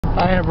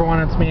Hi everyone,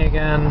 it's me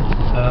again.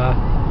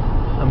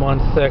 I'm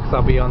on 6,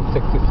 I'll be on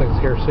 66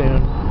 here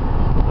soon.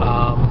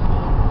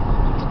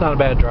 It's not a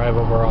bad drive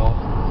overall.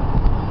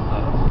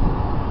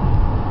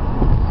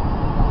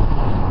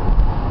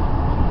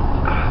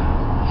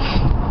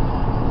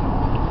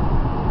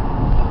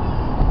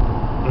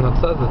 And it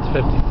says it's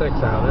 56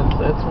 out.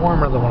 It's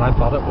warmer than what I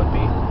thought it would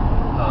be.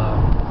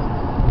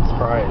 I'm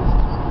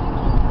surprised.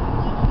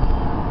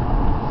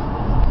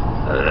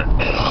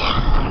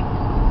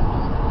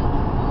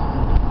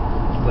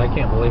 I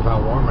can't believe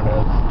how warm it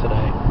is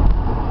today.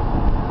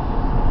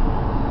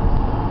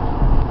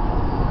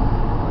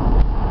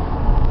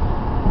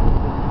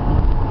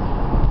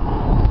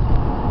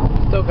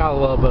 Still got a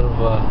little bit of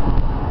a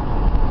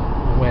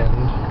wind,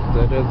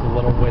 because it is a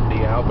little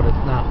windy out, but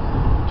it's not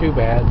too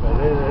bad, but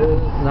it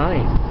is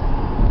nice.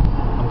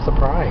 I'm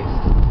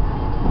surprised.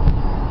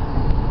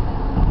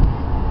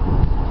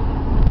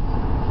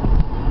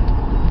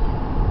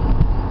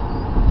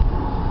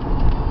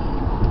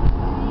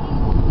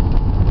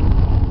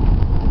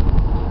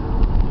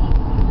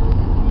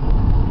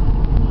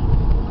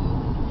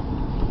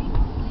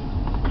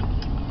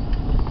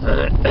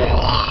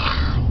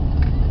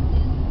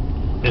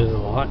 It is a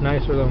lot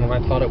nicer than what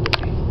I thought it would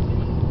be.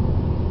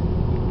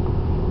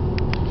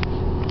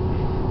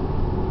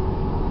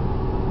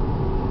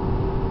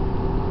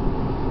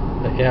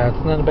 But yeah,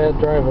 it's not a bad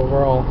drive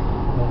overall.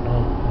 I don't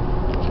know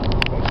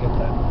if I can get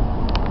that.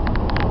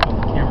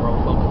 The camera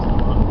will focus on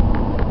it.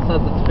 It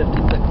says it's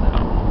 56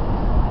 now.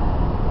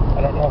 I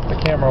don't know if the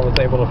camera was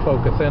able to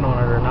focus in on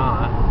it or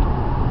not.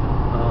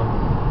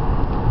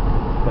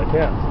 But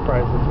yeah, it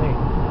surprises me.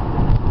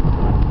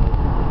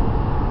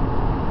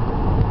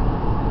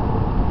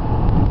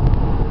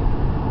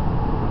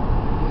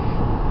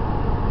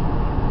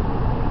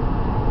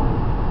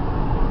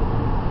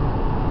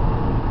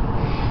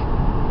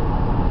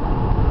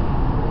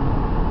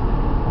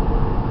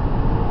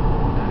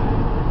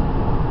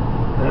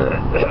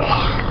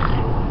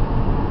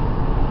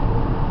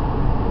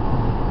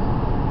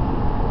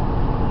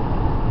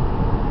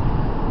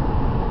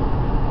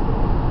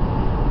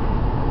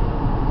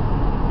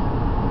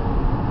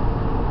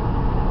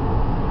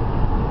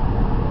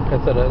 Like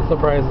I said, it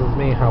surprises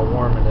me how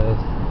warm it is.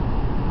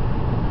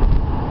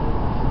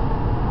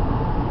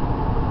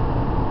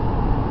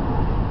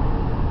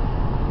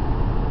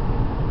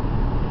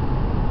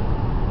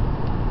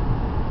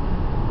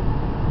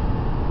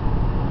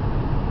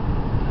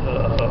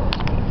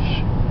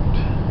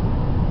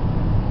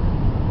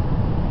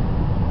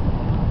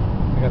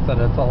 Like I said,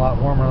 it's a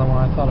lot warmer than what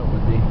I thought it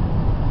would be.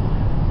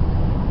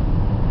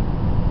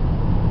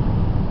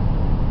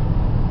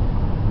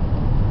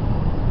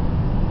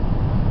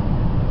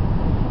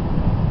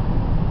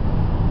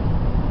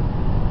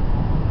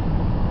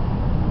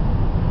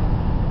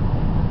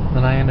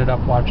 Then I ended up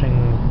watching,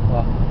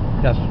 well,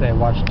 yesterday I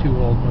watched 2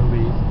 old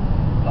movies.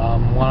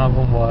 One of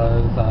them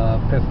was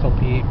Pistol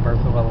Pete,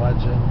 Birth of a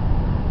Legend.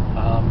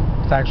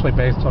 It's actually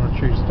based on a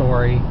true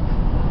story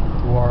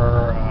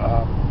where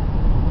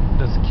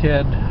this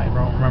kid, I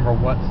don't remember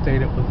what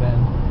state it was in,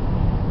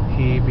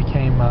 he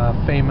became a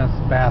famous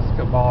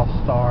basketball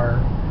star.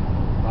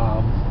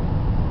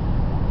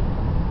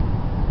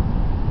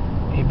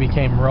 He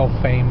became real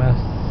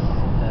famous,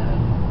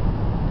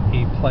 and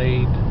he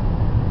played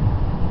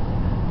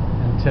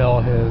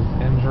until his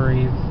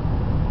injuries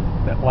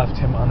that left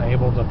him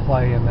unable to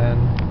play, and then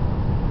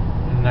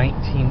in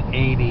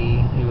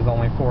 1980, he was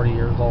only 40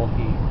 years old,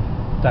 he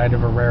died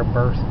of a rare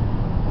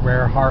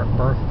heart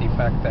birth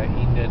defect that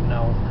he didn't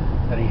know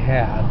that he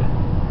had.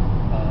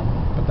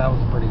 But that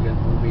was a pretty good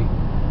movie.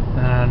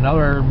 And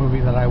another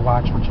movie that I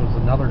watched, which was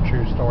another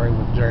true story,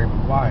 was Jerry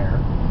Maguire.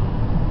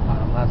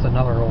 That's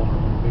another older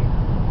movie.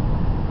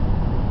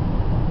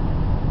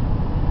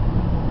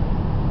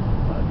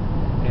 But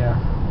yeah,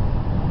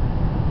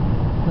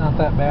 not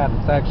that bad.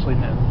 It's actually,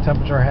 the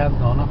temperature has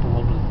gone up a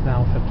little bit. It's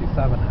now 57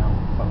 now,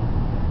 so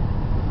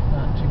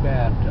not too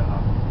bad.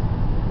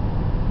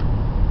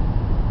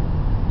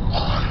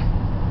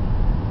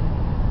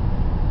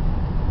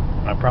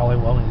 I probably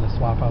will need to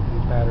swap out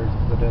these batteries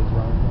because it is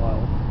running low.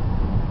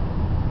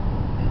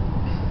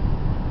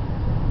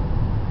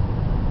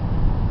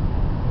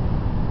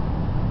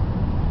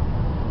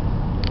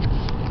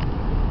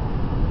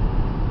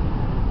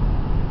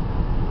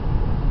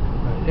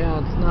 But yeah,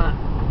 it's not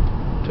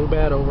too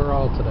bad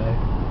overall today.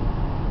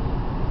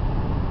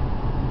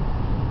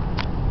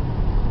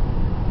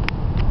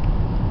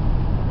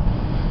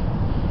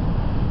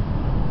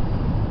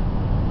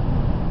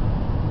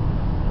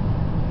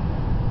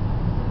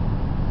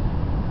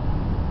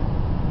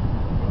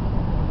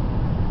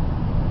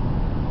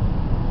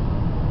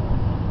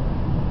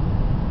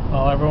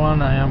 Well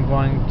everyone, I am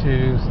going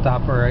to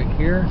stop right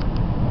here.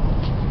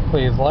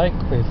 Please like,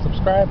 please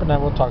subscribe, and I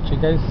will talk to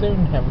you guys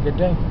soon. Have a good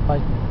day.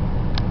 Bye.